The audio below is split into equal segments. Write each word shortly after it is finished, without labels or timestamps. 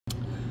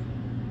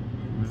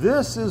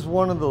This is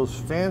one of those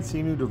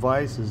fancy new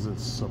devices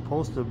that's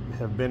supposed to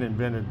have been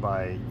invented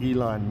by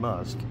Elon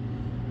Musk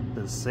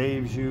that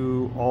saves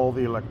you all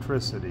the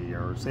electricity,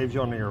 or saves you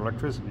on your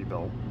electricity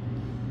bill.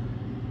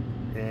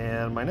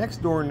 And my next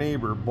door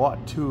neighbor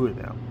bought 2 of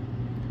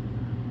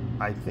them.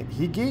 I think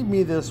he gave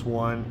me this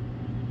one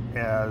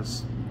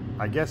as,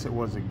 I guess it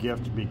was a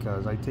gift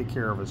because I take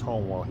care of his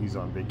home while he's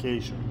on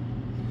vacation.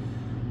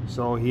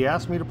 So he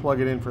asked me to plug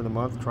it in for the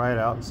month, try it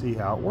out, and see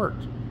how it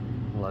worked.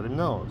 Let him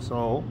know.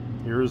 So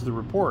here's the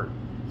report.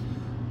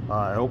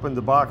 I opened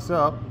the box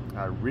up.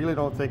 I really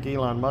don't think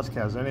Elon Musk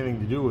has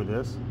anything to do with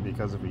this,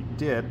 because if he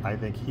did, I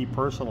think he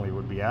personally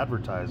would be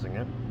advertising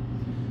it.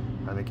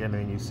 I think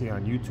anything you see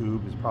on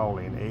YouTube is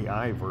probably an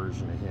AI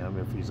version of him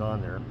if he's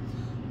on there.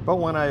 But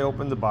when I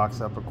opened the box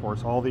up, of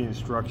course, all the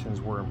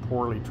instructions were in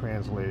poorly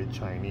translated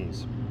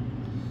Chinese.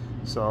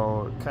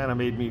 So it kind of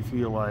made me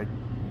feel like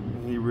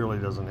he really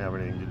doesn't have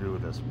anything to do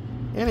with this.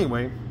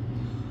 Anyway,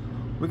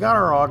 we got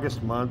our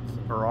August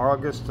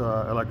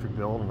electric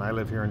bill, and I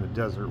live here in the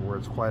desert where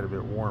it's quite a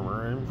bit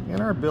warmer, and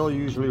our bill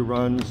usually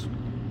runs,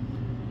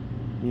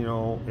 you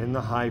know, in the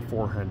high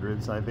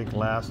 400s. I think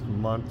last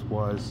month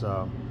was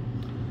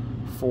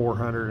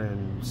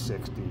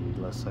 460,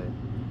 let's say.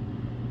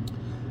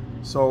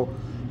 So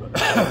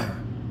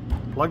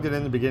plugged it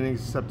in the beginning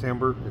of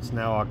September. It's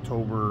now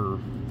October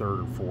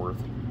 3rd or 4th,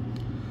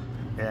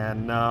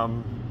 and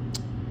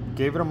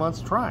gave it a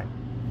month's try.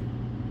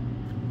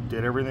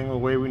 Did everything the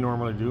way we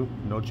normally do,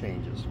 no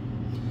changes.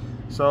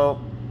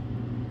 So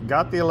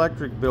got the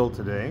electric bill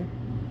today,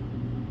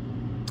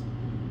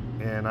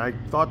 and I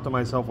thought to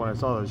myself when I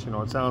saw this, you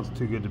know, it sounds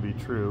too good to be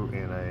true,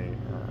 and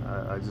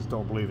I just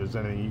don't believe there's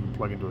anything you can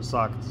plug into a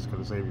socket that's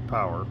going to save you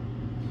power.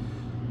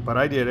 But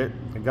I did it.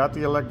 I got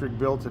the electric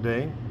bill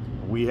today.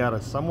 We had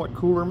a somewhat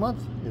cooler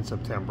month in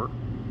September,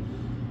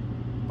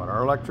 but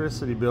our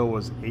electricity bill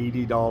was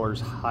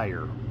 $80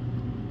 higher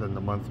than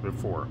the month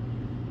before.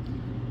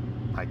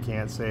 I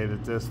can't say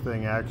that this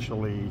thing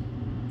actually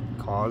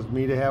caused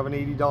me to have an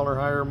 $80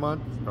 higher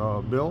month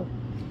bill,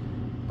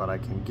 but I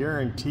can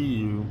guarantee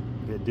you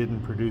it didn't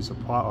produce a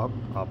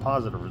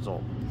positive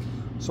result.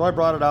 So I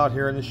brought it out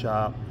here in the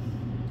shop.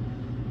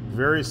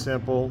 Very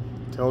simple.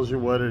 Tells you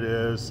what it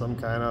is, some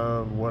kind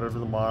of whatever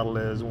the model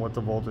is and what the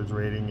voltage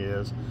rating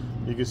is.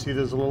 You can see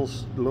there's a little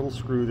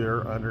screw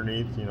there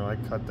underneath. You know, I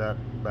cut that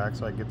back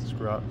so I get the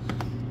screw out,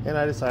 and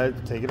I decided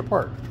to take it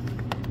apart.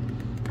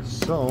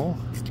 So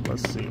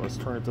let's see, let's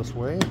turn it this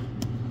way.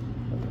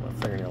 Put my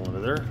fingernail under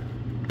there.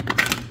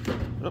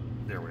 Oh,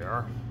 there we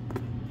are.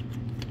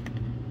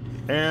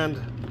 And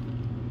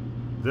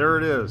there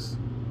it is.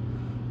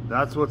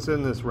 That's what's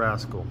in this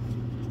rascal.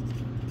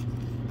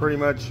 Pretty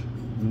much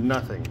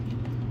nothing.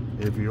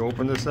 If you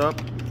open this up,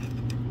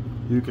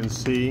 you can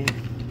see,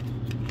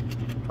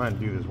 I'm trying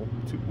to do this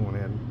one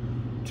end,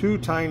 2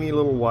 tiny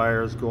little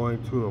wires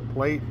going to a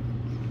plate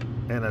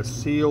and a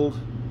sealed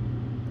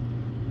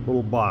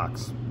little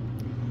box.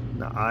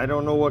 Now, I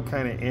don't know what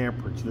kind of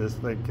amperage this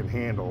thing can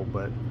handle,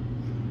 but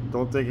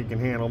don't think it can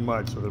handle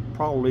much, so there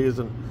probably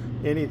isn't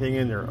anything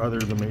in there other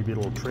than maybe a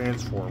little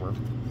transformer.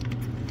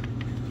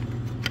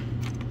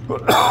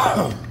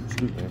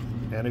 Excuse me.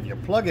 And if you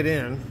plug it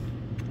in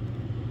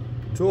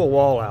to a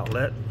wall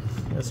outlet,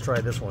 let's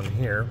try this one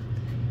here,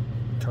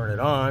 turn it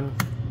on,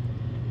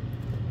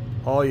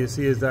 all you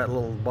see is that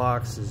little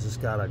box has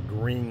just got a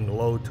green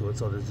glow to it,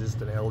 so there's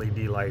just an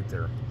LED light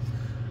there.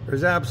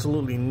 There's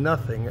absolutely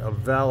nothing of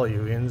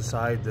value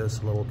inside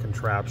this little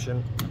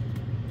contraption.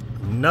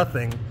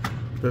 Nothing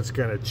that's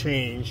going to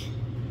change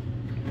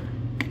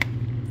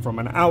from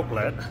an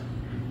outlet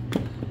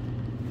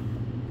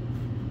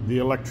the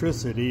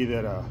electricity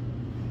that a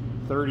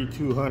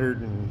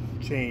 3,200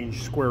 and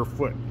change square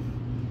foot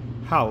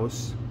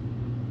house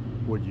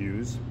would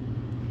use.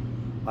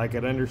 I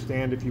could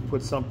understand if you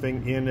put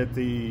something in at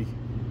the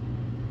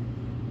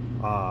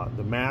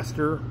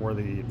master, where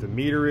the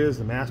meter is,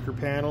 the master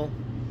panel,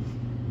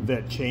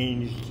 that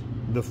changed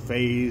the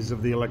phase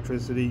of the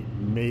electricity,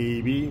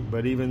 maybe.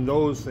 But even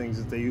those things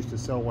that they used to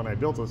sell when I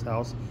built this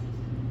house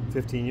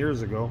 15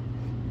 years ago,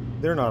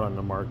 they're not on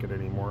the market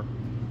anymore.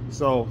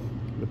 So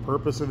the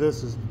purpose of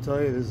this is to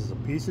tell you this is a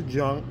piece of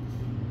junk,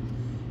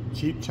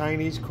 cheap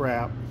Chinese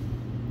crap.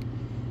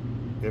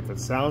 If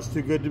it sounds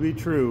too good to be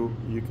true,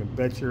 you can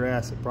bet your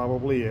ass it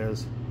probably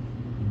is.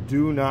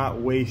 Do not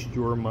waste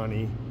your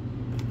money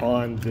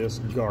on this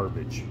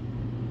garbage.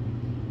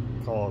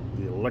 Called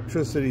the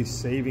electricity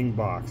saving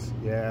box.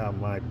 Yeah,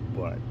 my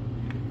butt.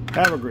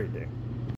 Have a great day.